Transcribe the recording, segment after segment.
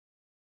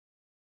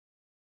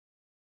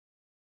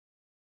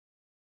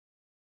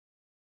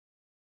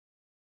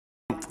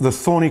The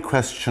thorny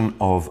question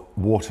of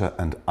water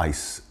and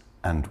ice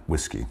and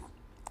whiskey.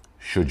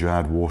 Should you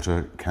add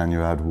water? Can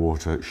you add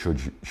water?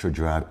 Should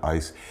you add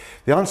ice?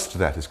 The answer to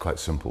that is quite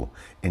simple.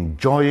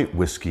 Enjoy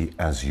whiskey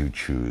as you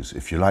choose.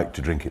 If you like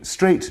to drink it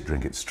straight,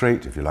 drink it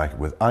straight. If you like it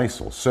with ice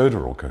or soda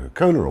or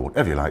Coca-Cola or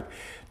whatever you like,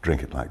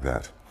 drink it like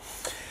that.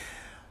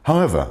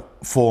 However,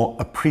 for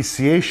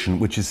appreciation,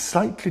 which is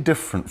slightly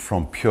different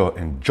from pure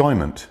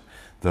enjoyment,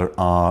 there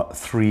are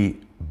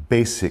three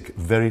basic,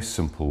 very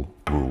simple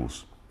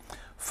rules.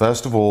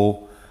 First of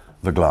all,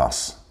 the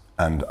glass.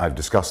 And I've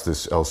discussed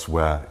this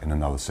elsewhere in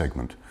another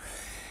segment.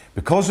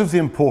 Because of the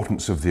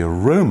importance of the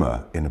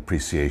aroma in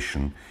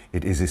appreciation,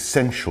 it is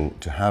essential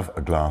to have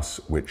a glass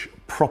which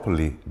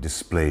properly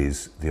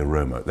displays the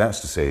aroma. That's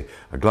to say,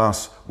 a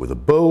glass with a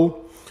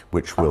bowl,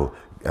 which will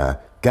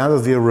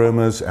gather the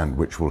aromas and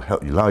which will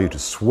allow you to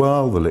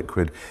swirl the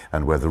liquid,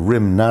 and where the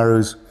rim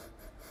narrows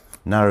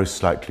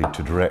slightly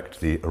to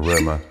direct the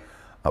aroma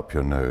up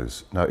your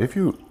nose. Now, if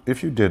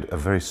you did a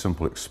very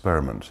simple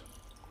experiment,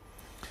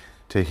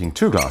 taking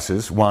two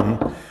glasses,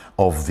 one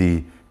of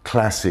the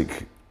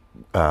classic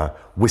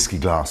whiskey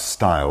glass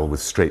style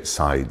with straight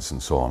sides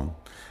and so on,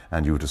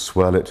 and you were to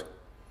swirl it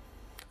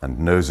and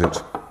nose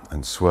it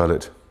and swirl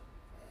it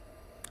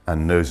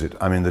and nose it.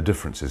 I mean, the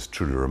difference is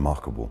truly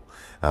remarkable.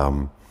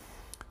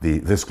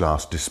 This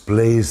glass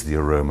displays the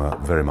aroma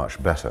very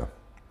much better.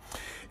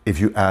 If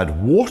you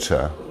add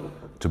water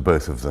to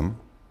both of them,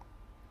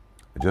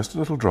 just a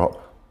little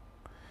drop,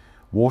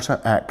 water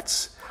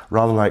acts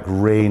rather like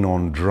rain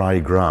on dry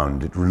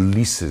ground. It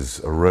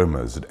releases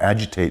aromas, it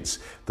agitates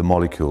the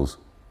molecules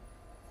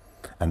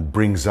and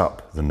brings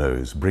up the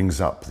nose, brings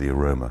up the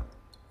aroma,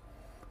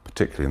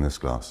 particularly in this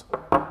glass.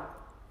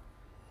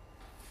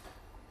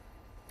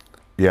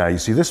 Yeah, you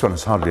see, this one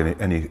has hardly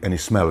any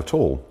smell at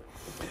all.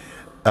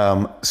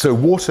 So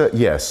water,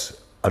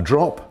 yes, a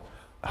drop.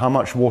 How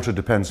much water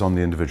depends on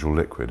the individual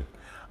liquid.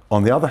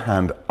 On the other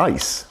hand,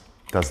 ice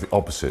does the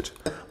opposite.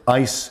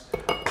 Ice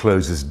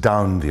closes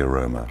down the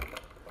aroma.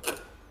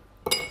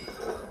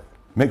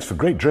 Makes for a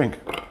great drink,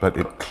 but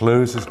it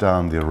closes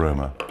down the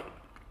aroma.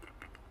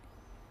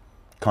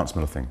 Can't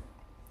smell a thing.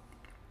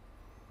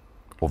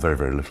 Or very,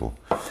 very little.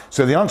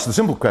 So the answer to the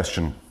simple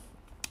question,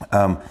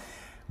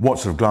 what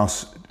sort of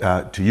glass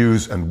to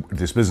use and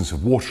this business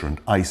of water and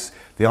ice,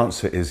 the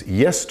answer is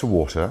yes to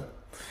water.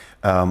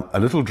 A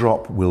little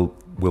drop will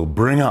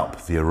bring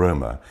up the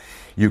aroma.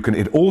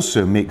 It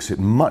also makes it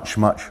much,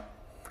 much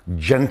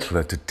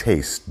gentler to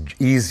taste,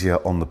 easier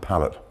on the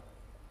palate.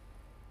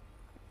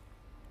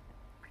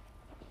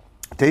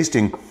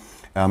 Tasting,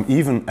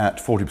 even at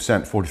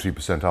 40%,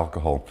 43%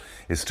 alcohol,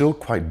 is still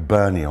quite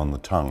burny on the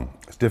tongue.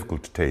 It's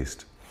difficult to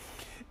taste.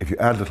 If you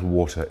add a little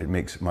water, it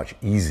makes it much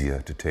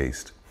easier to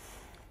taste.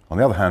 On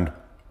the other hand,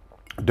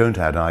 don't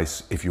add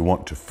ice if you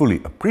want to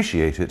fully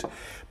appreciate it,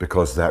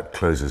 because that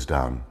closes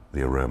down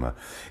the aroma.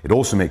 It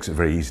also makes it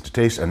very easy to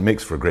taste and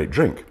makes for a great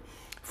drink,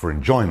 for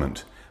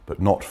enjoyment,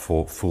 but not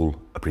for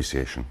full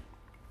appreciation.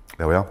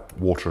 There we are,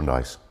 water and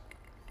ice.